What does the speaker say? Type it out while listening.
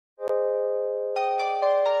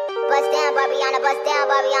bust down, Barbiana, bust down,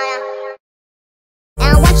 Barbiana.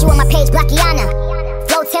 I don't want you on my page, Blockiana.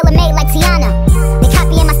 Flow tailor-made like Tiana. They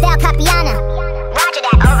copying my style, Copiana. Roger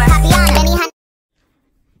that, over. Copiana, Benny Hunt.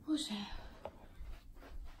 Who's that?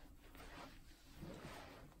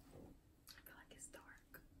 I feel like it's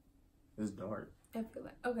dark. It's dark. I feel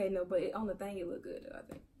like, okay, no, but on the thing it look good though, I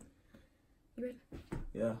think. You ready?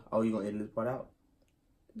 Yeah. Oh, you gonna edit this part out?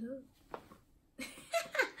 No.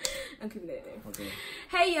 I'm keeping that there. Okay.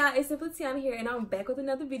 Hey y'all, it's Simply Tiana here, and I'm back with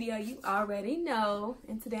another video. You already know.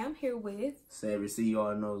 And today I'm here with SavageC,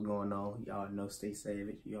 y'all know what's going on. Y'all know stay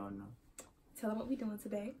savage. Y'all know. Tell them what we doing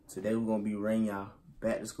today. Today we're gonna be wearing y'all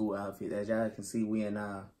back to school outfit. As y'all can see, we in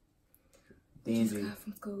dingy. Just got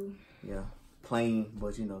from school. Yeah. Plain,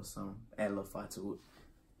 but you know, some add a little fire to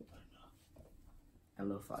it. Add a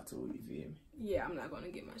little fire to it, you feel me? Yeah, I'm not gonna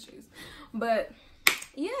get my shoes. But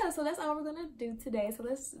yeah, so that's all we're gonna do today. So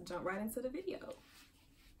let's jump right into the video.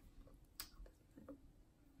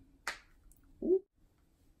 Ooh.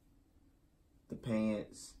 The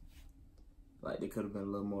pants, like they could have been a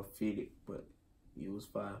little more fitted, but you was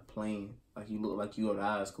fine plain. Like you look like you go to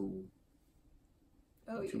high school.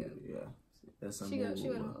 Oh but yeah. Yeah. That's She went to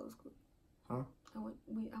old school. Huh? I went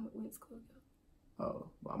to school. Oh,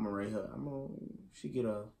 but I'm gonna rate her. She get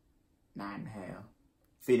a 9.5.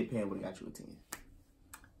 Fitted pant would have got you a 10.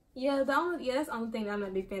 Yeah, that's the only thing that I'm not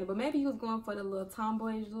a big fan of. But maybe he was going for the little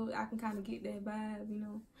tomboyish look. I can kind of get that vibe, you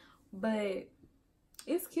know. But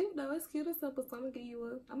it's cute though. It's cute and simple. So I'm gonna give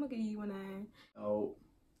you a 9. Oh,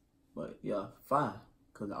 but yeah, 5.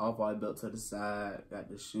 Cause the off-white belt to the side, got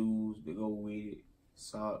the shoes to go with it,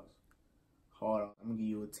 socks, hard. I'm gonna give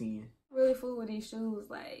you a 10. Really fool with these shoes,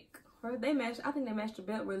 like they match. I think they match the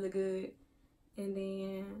belt really good, and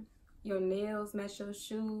then your nails match your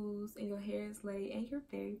shoes, and your hair is laid, and you're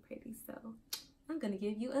very pretty. So I'm gonna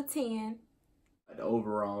give you a 10. The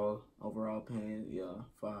overall pants, yeah,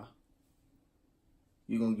 5.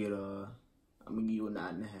 You gonna get I'm gonna give you a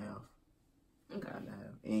 9.5. Okay. 9.5.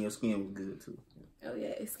 And your skin was good too. Oh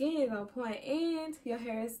yeah, your skin is on point, and your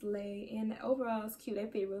hair is laid, and the overall is cute. They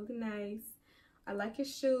fit really nice. I like your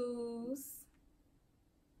shoes.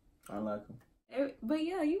 I like them. But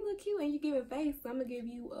yeah, you look cute and you give it face. So I'm gonna give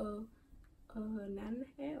you a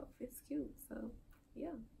 9.5. It's cute. So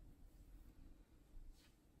yeah.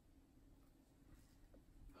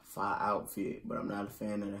 5 outfit, but I'm not a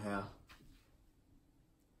fan of the hair.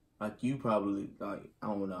 Like you probably like, I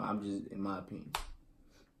don't know. I'm just, in my opinion,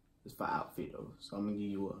 it's 5 outfit though. So I'm gonna give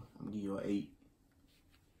you an 8.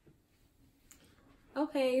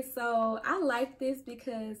 Okay, so I like this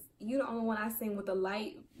because you're the only one I seen with the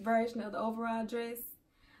light version of the overall dress.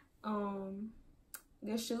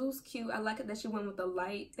 Your shoes cute. I like it that she went with the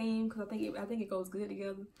light theme because I think it goes good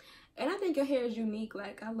together. And I think your hair is unique.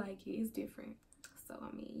 Like I like it. It's different. So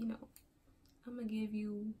I mean, you know, I'm gonna give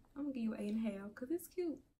you an 8.5 because it's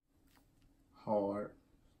cute. Hard.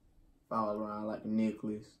 Fall around like the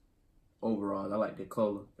necklace. Overall, I like the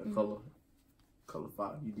color. Color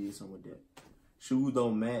 5. You did something with that. Shoes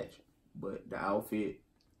don't match, but the outfit,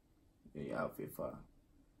 yeah, your outfit 5.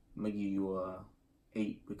 I'm gonna give you a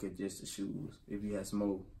 8 because just the shoes. If you had some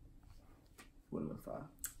more, would have been 5.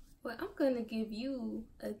 Well, I'm gonna give you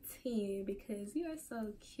a 10 because you are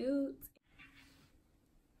so cute.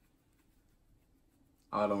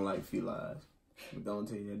 I don't like felines. I'm gonna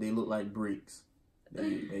tell you, they look like bricks.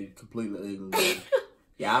 They completely ugly.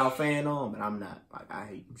 Yeah, I'm a fan of them, but I'm not. Like, I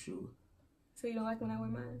hate them shoes. So you don't like when I wear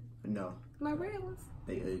mine? No. My red ones?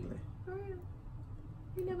 They ugly. For real?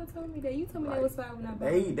 You never told me that. You told me like, they was 5 when I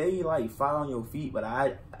bought them. They like fall on your feet,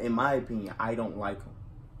 but in my opinion, I don't like them.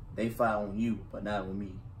 They fall on you, but not on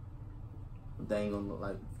me. They ain't gonna look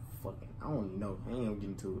like fucking, I don't even know. I ain't gonna get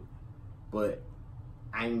into it. But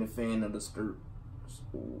I ain't a fan of the skirt.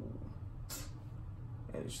 Ooh.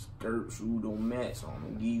 And the skirt shoe don't match, so I'm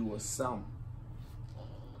gonna give you a something.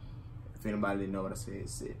 If anybody didn't know what I said,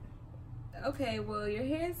 it's it. Okay, well, your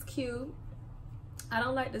hair is cute. I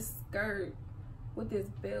don't like the skirt with this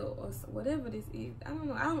belt or whatever this is. I don't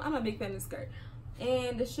know. I'm not a big fan of the skirt.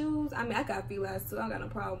 And the shoes, I mean, I got felines too. I don't got no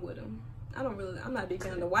problem with them. I'm not a big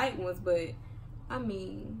fan of the white ones, but I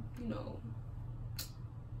mean, you know,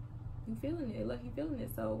 you feeling it. Look, you feeling it.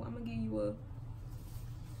 So I'm gonna give you a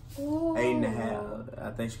 8.5.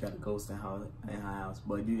 I think she got a ghost in her house.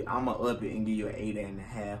 But I'm gonna up it and give you an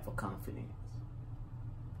 8.5 for confidence.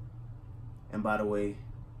 And by the way,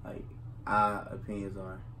 like, our opinions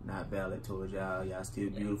are not valid towards y'all. Y'all still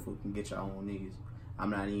beautiful. Can get your own niggas. I'm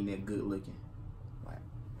not even that good looking. Like,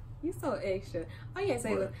 you so extra. Oh yeah,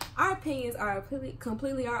 Taylor. Our opinions are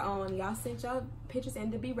completely our own. Y'all sent y'all pictures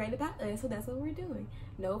in to be rated by us, so that's what we're doing.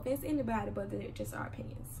 No offense to anybody, but they're just our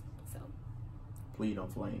opinions. So Please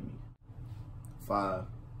don't flame me. 5.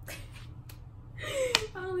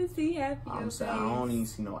 I only see half of your face. I don't even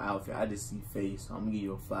see no outfit. I just see face. So I'm gonna give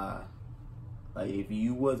you a 5. Like, if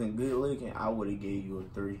you wasn't good looking, I would have gave you a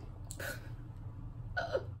 3.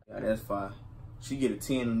 Yeah, that's 5. She get a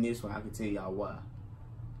 10 on this one. I can tell y'all why.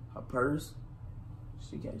 Her purse,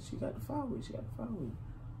 she got the 5 with. She got the 5 with.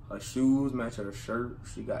 Her shoes match her shirt.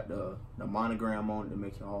 She got the monogram on it to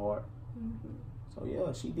make it hard. So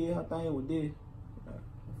yeah, she did her thing with this.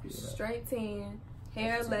 Straight 10,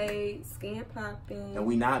 hair laid, skin popping. And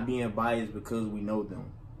we not being biased because we know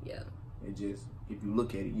them. Yeah. It just, if you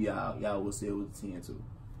look at it, y'all will say it was a 10 too.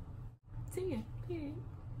 10, period.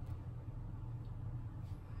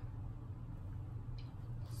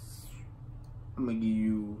 I'm gonna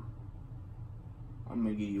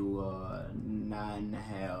give you a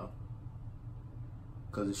 9.5.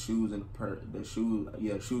 Cause the shoes and the shoes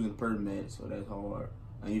and purse match, so that's hard.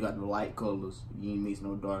 And you got the light colors. You ain't mix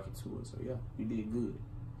no dark into it, so yeah, you did good.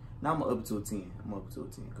 Now I'm up it to a 10. I'm up it to a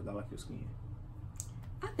 10 because I like your skin.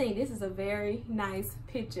 I think this is a very nice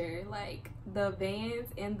picture. Like the Vans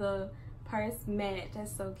and the purse match.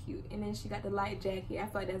 That's so cute. And then she got the light jacket. I feel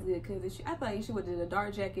like that's good because I feel like she would have did a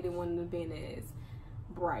dark jacket and wouldn't have been as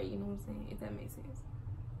bright. You know what I'm saying? If that makes sense.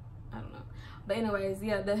 I don't know. But anyways,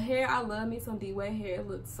 yeah, the hair. I love me some D-Way hair. It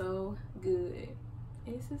looks so good.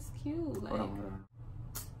 It's just cute. Like, hold on.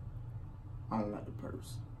 I don't like the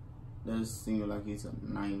purse. Does seem like it's a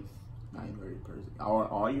ninth grade purse.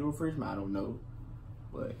 Are you a freshman? I don't know.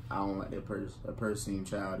 But I don't like that purse. That purse seems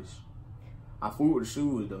childish. I fool with the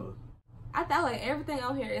shoes though. I thought like everything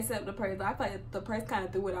on here except the purse. I feel like the purse kind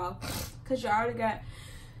of threw it off. Cause you already got,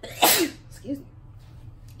 excuse me.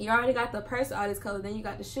 You already got the purse all this color. Then you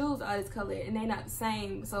got the shoes all this color. And they not the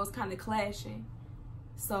same. So it's kind of clashing.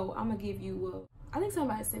 So I'm gonna give you I think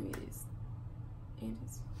somebody sent me this. And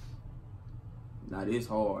it's. Now this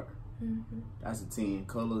hard. That's a 10.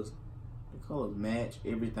 Colors. The colors match.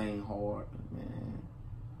 Everything hard. Man.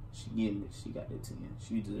 She getting it. She got the 10.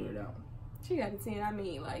 She deserved that one. She got the 10. I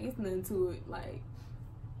mean, like, it's nothing to it. Like,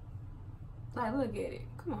 look at it.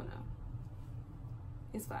 Come on now.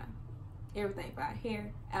 It's fine. Everything fine.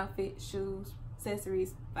 Hair, outfit, shoes,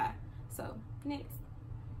 accessories, fine. So, next.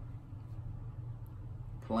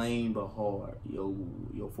 Plain but hard.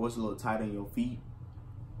 Your foot's a little tight on your feet,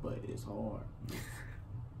 but it's hard.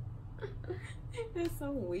 That's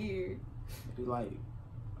so weird. It's like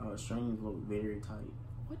strings look very tight.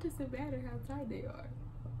 What does it matter how tight they are?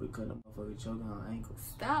 Because the motherfucker choking her ankles.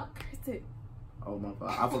 Stop cursing. Oh my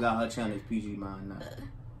god. I forgot her channel is PG Mine now.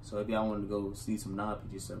 So if y'all wanted to go see some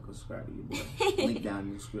non-PG stuff, go subscribe to your boy. Link down in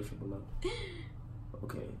the description below.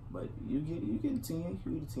 Okay, but you get a 10.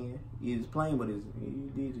 You get a 10. It's plain, but you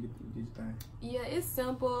did get this thing. Yeah, it's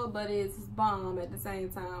simple, but it's bomb at the same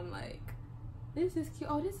time. Like, this is cute.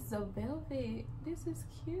 Oh, this is a velvet. This is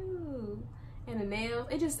cute. And the nails,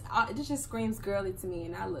 it just screams girly to me,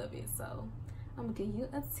 and I love it. So I'm gonna give you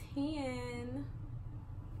a 10.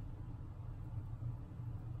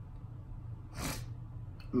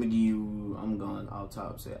 I'm going off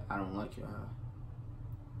top. Say I don't like your hair.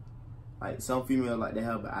 Like some females like their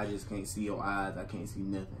hair, but I just can't see your eyes. I can't see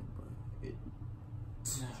nothing. But it.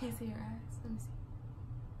 I can't see her eyes. Let me see.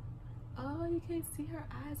 Oh, you can't see her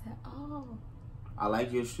eyes at all. I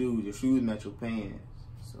like your shoes. Your shoes match your pants.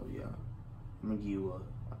 So yeah, I'm gonna give you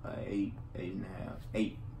a 8, 8.5,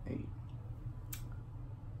 8.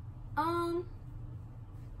 I'm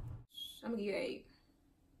gonna give you 8.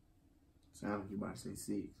 Sound like you about to say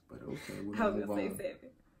 6, but okay, we're I was gonna move gonna on. say 7.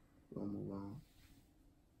 We'll move on.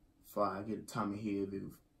 5, I get a Tommy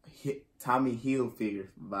Hilfiger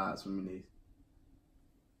vibes from this.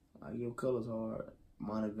 Like your colors hard.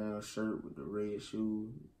 Monogram shirt with the red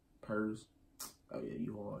shoe, purse. Oh yeah,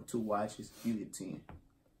 you hard. 2 watches, you get 10.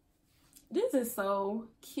 This is so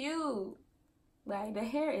cute. Like the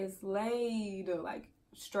hair is laid like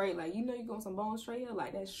straight. Like you know you got some bone straight hair,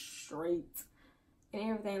 like that's straight. And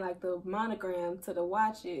everything like the monogram to the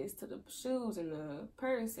watches to the shoes and the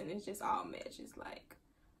purse, and it's just all matches. Like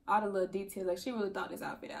all the little details. Like she really thought this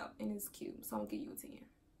outfit out, and it's cute. So I'm gonna give you a 10.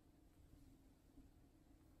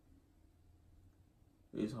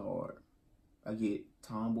 It's hard. I get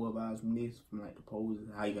tomboy vibes from this, from like the poses,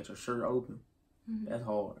 how you got your shirt open. That's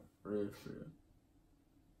hard, for real.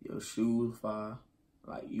 Your shoes fire,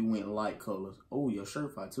 like you went light colors. Oh, your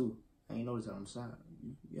shirt fire too. I ain't noticed that on the side.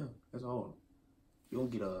 Yeah, that's hard. You don't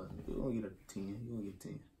get a 10. You don't get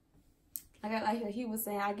 10. I got like he was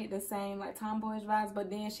saying, I get the same like tomboyish vibes, but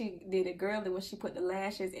then she did it girly when she put the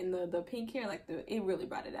lashes in the pink hair, like it really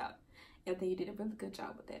brought it out. And I think you did a really good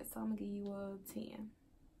job with that. So I'm gonna give you a 10.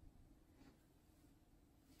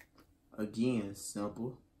 Again,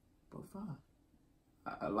 simple, but fine.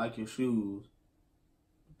 I like your shoes.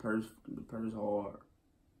 The purse hard.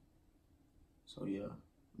 So yeah,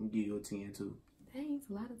 I'm gonna give you a 10 too. Thanks,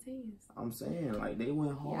 a lot of 10s. I'm saying, like, they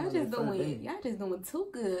went hard. Y'all just doing too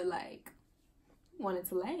good. Like, wanted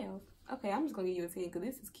to laugh. Okay, I'm just gonna give you a 10 because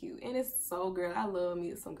this is cute and it's so girl. I love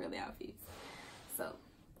me some girly outfits. So.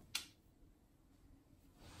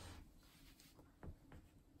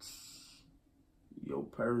 Your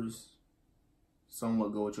purse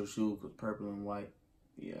somewhat go with your shoes because purple and white,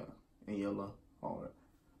 yeah, and yellow hard.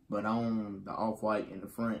 But on the off-white in the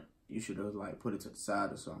front, you should have like put it to the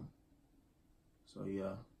side or something. So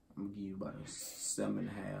yeah, I'm gonna give you about a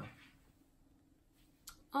 7.5.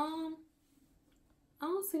 I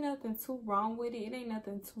don't see nothing too wrong with it. It ain't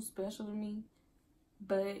nothing too special to me,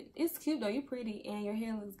 but it's cute though. You're pretty and your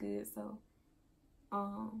hair looks good. So,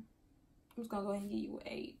 I'm just gonna go ahead and give you an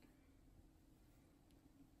 8.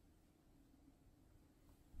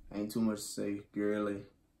 Ain't too much to say, girly.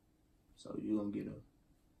 So you gonna get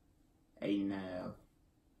a 8.5.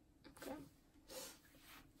 Okay.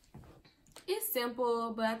 It's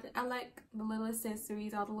simple, but I like the little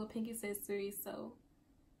accessories, all the little pink accessories. So,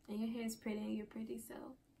 and your hair is pretty and you're pretty. So,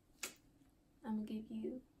 I'm gonna give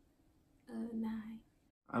you a 9.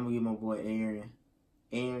 I'm gonna give my boy Aaron.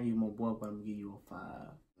 Aaron, you my boy, but I'm gonna give you a 5.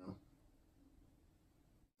 You know?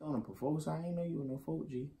 Don't know propose. I ain't know you were no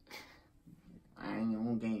 4G. I ain't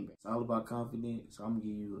on game. It's all about confidence, so I'm gonna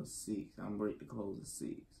give you a 6. I'm ready to close a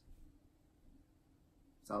 6.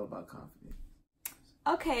 It's all about confidence.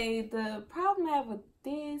 Okay, the problem I have with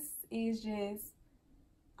this is just,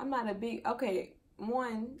 I'm not a big, okay,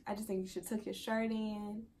 one, I just think you should tuck your shirt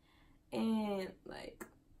in, and like,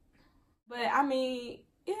 but I mean,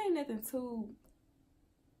 it ain't nothing too,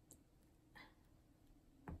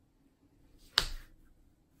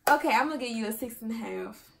 okay, I'm gonna give you a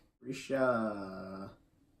 6.5. Risha,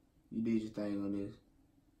 you did your thing on this.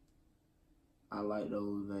 I like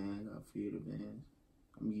those Vans. I feel the Vans.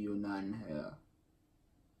 I'm gonna give you a 9.5.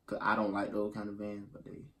 Cause I don't like those kind of Vans, but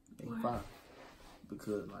they fire.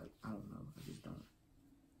 Because like, I don't know, I just don't.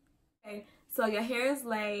 Okay, so your hair is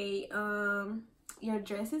laid. Your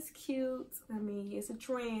dress is cute. I mean, it's a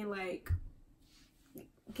trend. Like,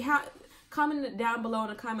 comment down below in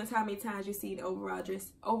the comments how many times you see the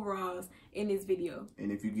overalls in this video. And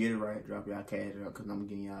if you get it right, drop y'all cash out, cause I'm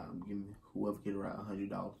giving whoever get it right $100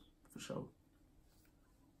 for sure.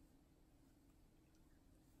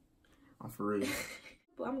 I'm for real.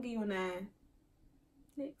 But I'm gonna give you a 9.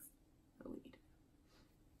 Next. Oh, wait.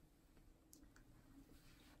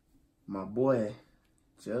 My boy,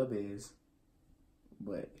 Chubb is,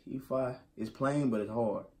 but he fire. It's plain, but it's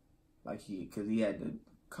hard. Like cause he had the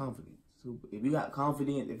confidence. So if you got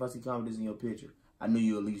confidence, if I see confidence in your picture, I knew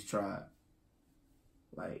you at least tried.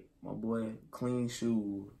 Like, my boy, clean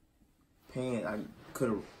shoes, pants. I could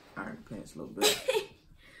have ironed the pants a little bit.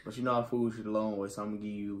 But you know I fooled you the long way, so I'm going to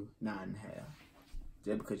give you 9.5.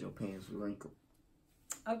 Just because your pants were wrinkled.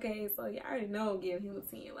 Okay, so you already know I'm giving him a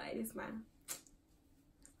 10. Like, it's mine.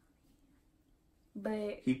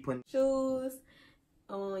 But he putting shoes,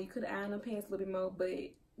 you could have ironed the pants a little bit more, but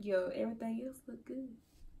yo, everything else look good.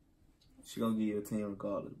 She gonna give you a 10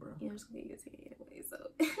 regardless, bro. Yeah, I'm just gonna give you a 10 anyway, so.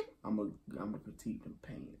 I'm gonna critique them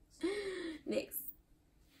pants. Next.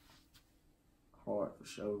 Hard for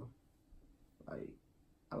sure. Like,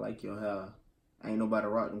 I like your hair. Ain't nobody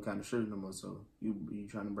rock them kind of shirts no more, so you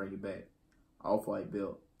trying to bring it back. Off-white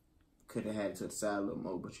belt. Could have had it to the side a little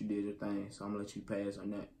more, but you did your thing, so I'm gonna let you pass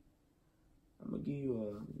on that. I'm gonna give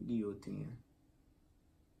you a 10.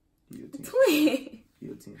 Give you a 10. Twin. Give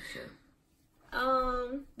you a 10 for sure.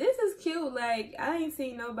 This is cute. Like, I ain't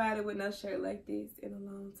seen nobody with no shirt like this in a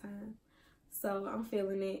long time. So I'm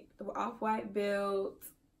feeling it. The off-white belt,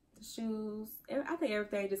 the shoes. I think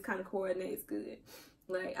everything just kind of coordinates good.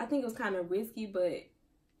 Like, I think it was kind of risky, but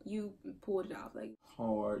you pulled it off. Like,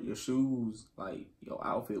 hard. Your shoes, like, your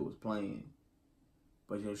outfit was plain,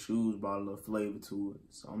 but your shoes brought a little flavor to it.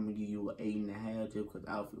 So I'm gonna give you an 8.5 just because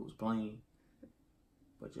the outfit was plain,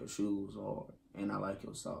 but your shoes was hard, and I like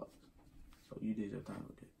your socks. So you did your thing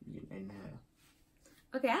with it. You get 8.5.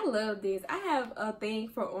 Okay, I love this. I have a thing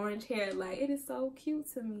for orange hair. Like, it is so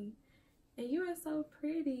cute to me. And you are so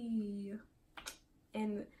pretty.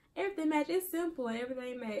 And everything matched. It's simple and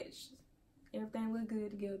everything matched. Everything look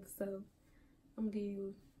good together. So I'm gonna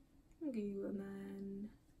give you a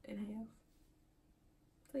 9.5.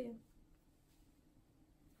 So yeah.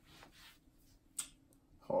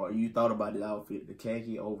 Hard. You thought about the outfit, the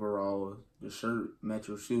khaki overalls, the shirt, match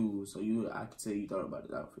your shoes. So I could tell you thought about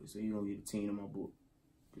the outfit. So you gonna get a 10 in my book.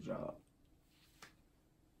 Good job.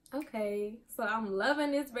 Okay, so I'm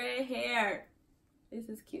loving this red hair. This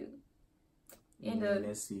is cute. And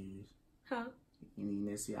that's serious. Huh? You mean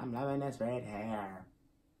this? I'm loving this red hair.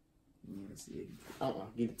 You mean this?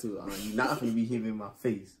 Get it to it. You're not gonna be hitting my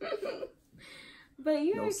face. But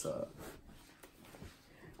you no sir.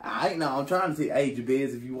 I know. I'm trying to say, hey,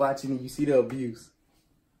 Jabez, if you watching and you see the abuse.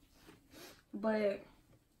 But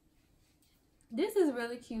this is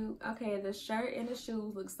really cute. Okay, the shirt and the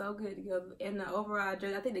shoes look so good together. And the overall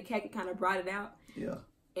dress, I think the khaki kind of brought it out. Yeah.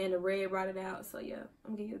 And the red brought it out. So yeah,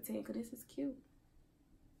 I'm gonna give you a 10 because this is cute.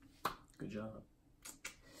 Good job.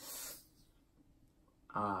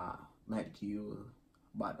 I'm gonna give you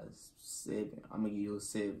about a 7. I'm gonna give you a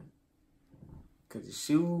 7. Cause the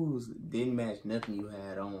shoes didn't match nothing you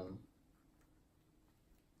had on.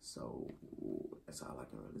 So that's all I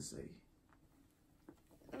can really say.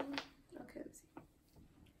 Okay, let's see.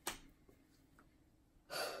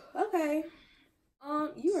 Okay.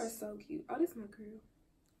 You are so cute. Oh, this is my girl.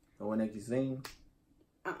 The one that you sing?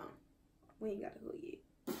 We ain't got a hood yet.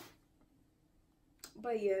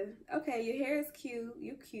 But yeah, okay, your hair is cute.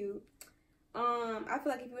 You cute. I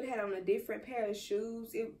feel like if you would have had on a different pair of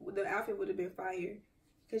shoes, the outfit would have been fire.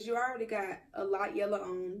 Cause you already got a light yellow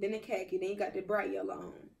on, then the khaki, then you got the bright yellow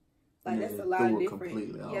on. Like that's a lot of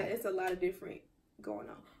different. Yeah, it's a lot of different going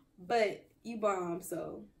on. But you bomb,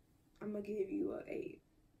 so I'm gonna give you an 8.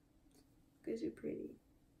 Cause you're pretty.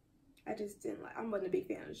 I just didn't like. I wasn't a big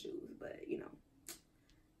fan of the shoes, but you know,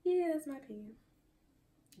 yeah, that's my opinion.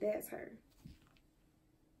 That's her.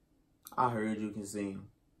 I heard you can sing.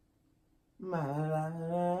 My life.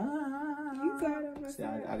 You got it on my See,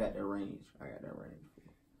 side. I got that range. I got that range.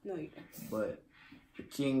 No, you don't. But the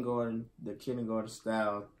kindergarten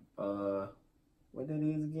style, what that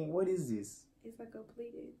is again? What is this? It's like a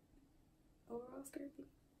pleated overall skirt thing.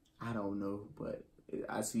 I don't know, but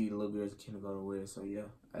I see the little girls in kindergarten wear, so yeah,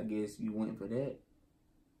 I guess you went for that.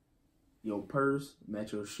 Your purse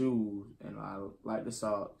match your shoes, and I like the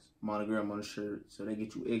socks, monogram on the shirt, so they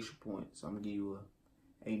get you extra points. So I'm gonna give you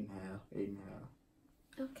a 8.5, 8.5.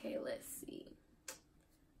 Okay, let's see.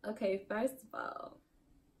 Okay, first of all,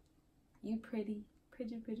 you pretty.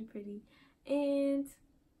 And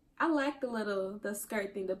I like the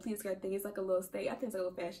skirt thing, the pleat skirt thing. It's like a little I think it's like a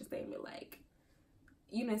little fashion statement. Like,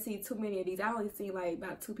 you didn't see too many of these. I only seen like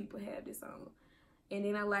about 2 people have this on. And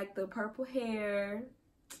then I like the purple hair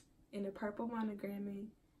and the purple monogramming.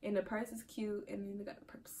 And the purse is cute. And then they got the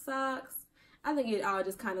purple socks. I think it all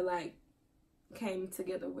just kind of like came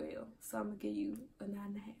together well. So I'm going to give you a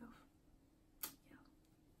 9.5.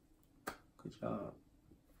 Yeah. Good job.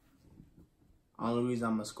 Only reason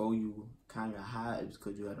I'm going to score you kind of high is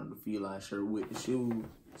because you had on the feel-line shirt with the shoes.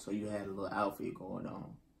 So you had a little outfit going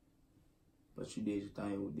on. But you did your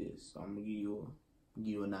thing with this. So I'm going to give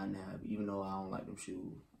you a 9.5, even though I don't like them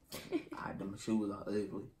shoes. Them shoes are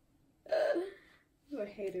ugly. You a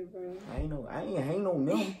hater, bro. I ain't hating on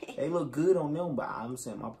them. They look good on them, but I'm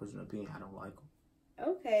saying my personal opinion, I don't like them.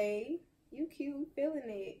 Okay. You cute, feeling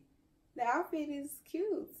it. The outfit is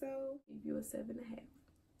cute, so give you a 7.5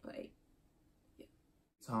 or 8. Yeah.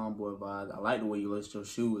 Tomboy vibes. I like the way you list your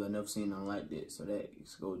shoes. I never seen nothing like that, so that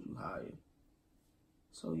scores you higher.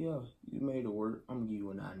 So yeah, you made it work. I'm gonna give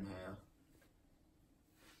you a 9.5.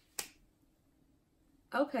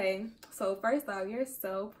 Okay, so first off, you're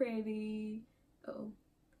so pretty. Oh,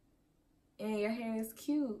 and your hair is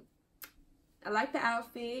cute. I like the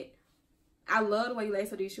outfit. I love the way you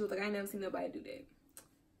lace up these shoes. Like I ain't never seen nobody do that.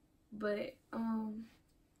 But I'm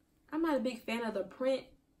not a big fan of the print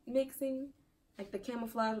mixing, like the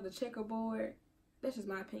camouflage or the checkerboard. That's just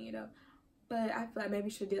my opinion though. But I feel like maybe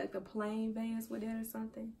you should do like the plain Vans with it or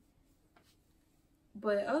something.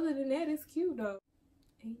 But other than that, it's cute though.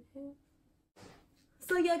 8.5.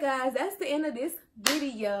 So yeah, guys, that's the end of this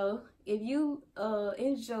video. If you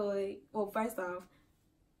enjoyed, well, first off,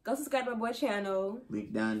 go subscribe to my boy channel.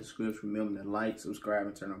 Link down in the description. Remember to like, subscribe,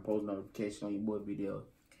 and turn on post notifications on your boy video.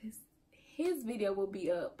 Cause his video will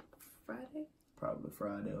be up Friday. Probably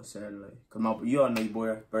Friday or Saturday. Cause you all know your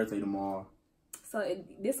boy birthday tomorrow. So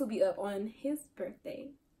this will be up on his birthday.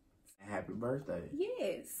 Happy birthday.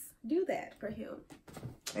 Yes, do that for him.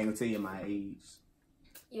 I ain't gonna tell you my age.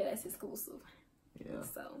 Yeah, that's exclusive. Yeah.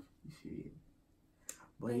 So. Shit.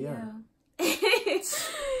 But yeah.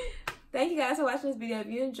 Thank you guys for watching this video. If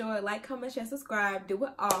you enjoyed, like, comment, share, subscribe. Do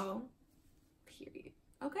it all. Period.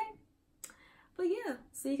 Okay? But yeah,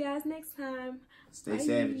 see you guys next time. Stay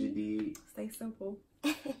savage, you did. Stay simple.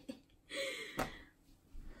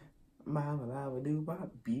 Mama, I would do my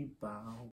beep-bow.